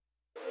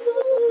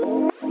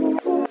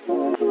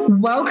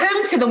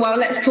Welcome to the Well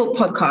Let's Talk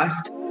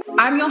podcast.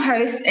 I'm your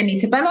host,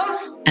 Anita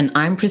Bellos. And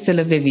I'm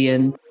Priscilla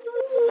Vivian.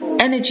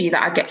 Energy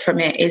that I get from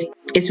it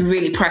is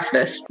really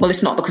priceless. Well,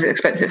 it's not because it's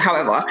expensive,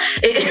 however.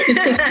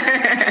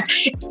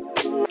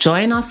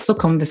 Join us for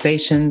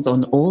conversations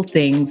on all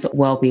things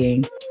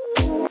well-being.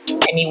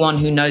 Anyone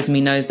who knows me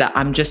knows that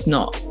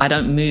I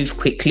don't move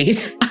quickly.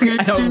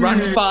 I don't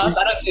run fast.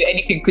 I don't do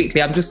anything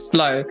quickly. I'm just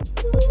slow.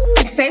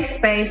 A safe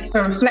space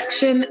for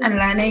reflection and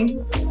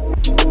learning.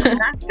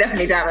 That's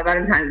definitely down my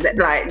Valentine's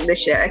like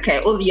this year. Okay,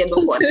 all the year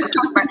before.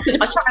 I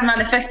was trying to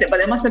manifest it, but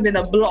there must have been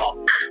a block,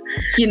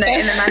 in the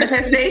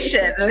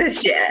manifestation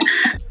this year.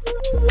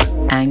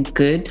 And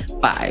good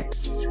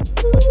vibes.